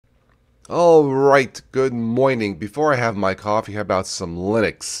All right, good morning. Before I have my coffee, how about some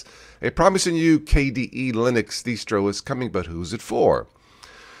Linux? A promising new KDE Linux distro is coming, but who's it for?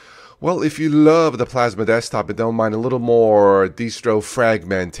 Well, if you love the Plasma desktop and don't mind a little more distro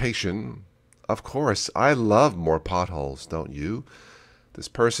fragmentation, of course, I love more potholes, don't you? This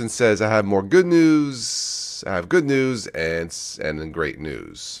person says I have more good news, I have good news and great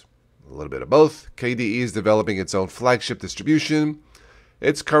news. A little bit of both. KDE is developing its own flagship distribution.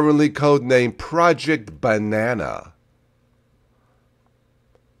 It's currently codenamed Project Banana.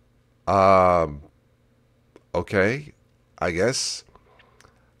 Um, okay, I guess.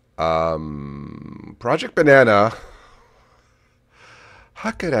 Project Banana.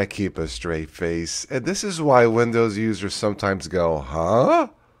 How could I keep a straight face? And this is why Windows users sometimes go, huh?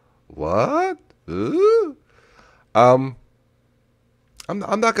 What? Ooh? Um,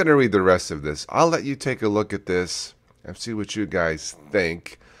 I'm not going to read the rest of this. I'll let you take a look at this and see what you guys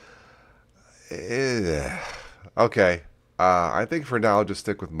think. Okay. I think for now I'll just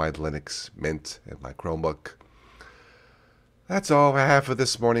stick with my Linux Mint and my Chromebook. That's all I have for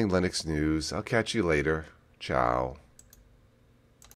this morning Linux news. I'll catch you later. Ciao.